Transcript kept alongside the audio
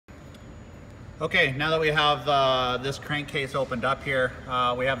Okay, now that we have this crankcase opened up here,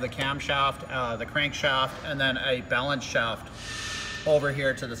 we have the camshaft, the crankshaft, and then a balance shaft over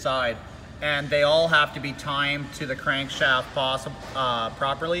here to the side. And they all have to be timed to the crankshaft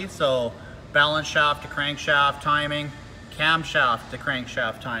properly. So balance shaft to crankshaft timing, camshaft to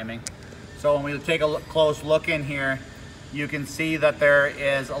crankshaft timing. So when we take a close look in here, you can see that there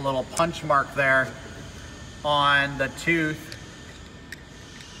is a little punch mark there on the tooth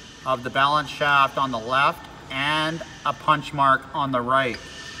of the balance shaft on the left and a punch mark on the right.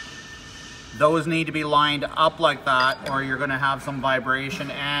 Those need to be lined up like that, or you're going to have some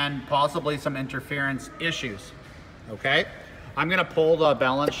vibration and possibly some interference issues. Okay, I'm going to pull the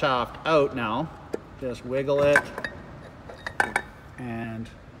balance shaft out now. Just wiggle it and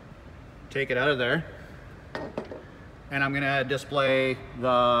take it out of there. And I'm going to display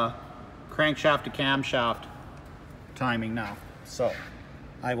the crankshaft to camshaft timing now. So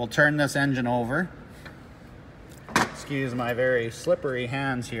I will turn this engine over. Excuse my very slippery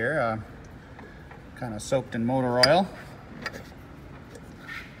hands here, kind of soaked in motor oil.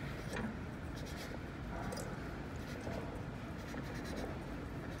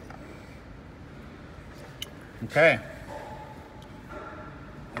 Okay.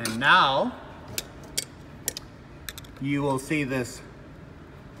 And now you will see this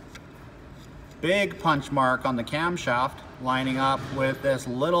big punch mark on the camshaft lining up with this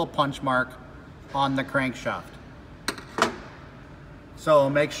little punch mark on the crankshaft. So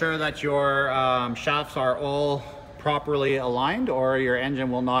make sure that your shafts are all properly aligned, or your engine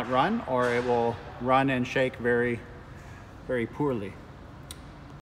will not run, or it will run and shake very, very poorly.